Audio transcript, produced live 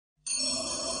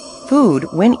Food,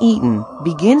 when eaten,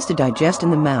 begins to digest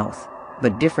in the mouth,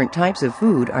 but different types of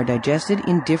food are digested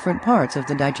in different parts of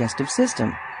the digestive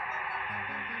system.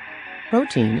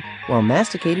 Protein, while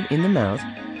masticated in the mouth,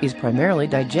 is primarily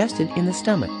digested in the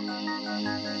stomach.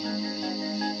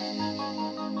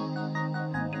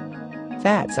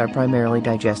 Fats are primarily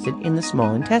digested in the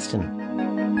small intestine.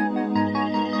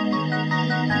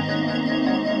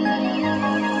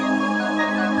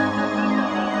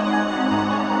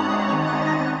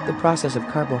 The process of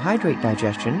carbohydrate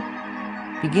digestion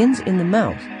begins in the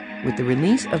mouth with the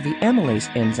release of the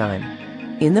amylase enzyme.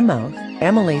 In the mouth,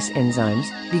 amylase enzymes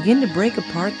begin to break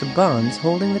apart the bonds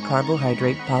holding the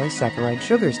carbohydrate polysaccharide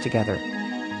sugars together.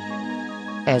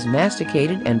 As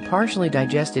masticated and partially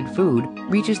digested food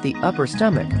reaches the upper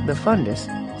stomach, the fundus,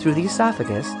 through the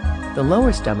esophagus, the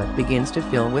lower stomach begins to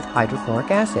fill with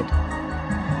hydrochloric acid.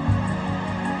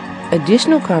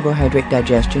 Additional carbohydrate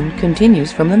digestion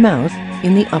continues from the mouth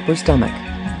in the upper stomach.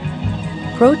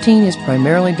 Protein is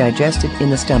primarily digested in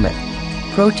the stomach.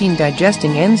 Protein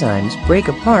digesting enzymes break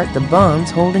apart the bonds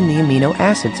holding the amino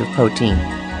acids of protein.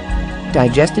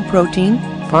 Digested protein,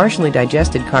 partially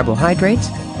digested carbohydrates,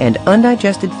 and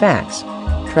undigested fats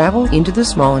travel into the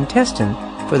small intestine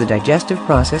for the digestive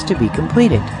process to be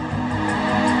completed.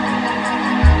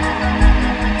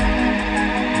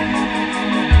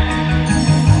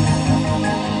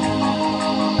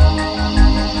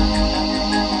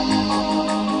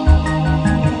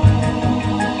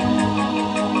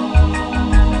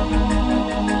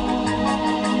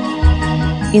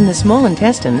 In the small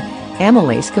intestine,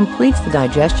 amylase completes the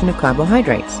digestion of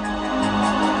carbohydrates.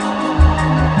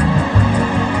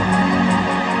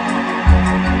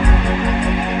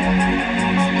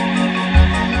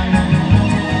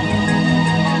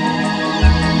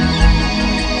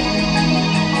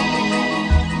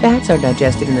 Fats are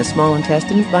digested in the small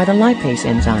intestine by the lipase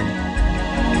enzyme.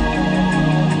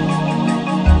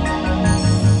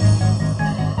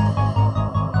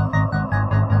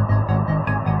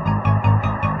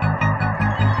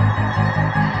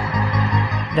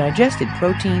 Digested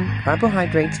protein,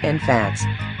 carbohydrates, and fats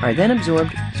are then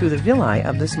absorbed through the villi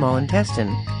of the small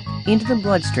intestine into the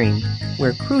bloodstream,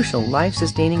 where crucial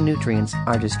life-sustaining nutrients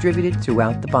are distributed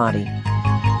throughout the body.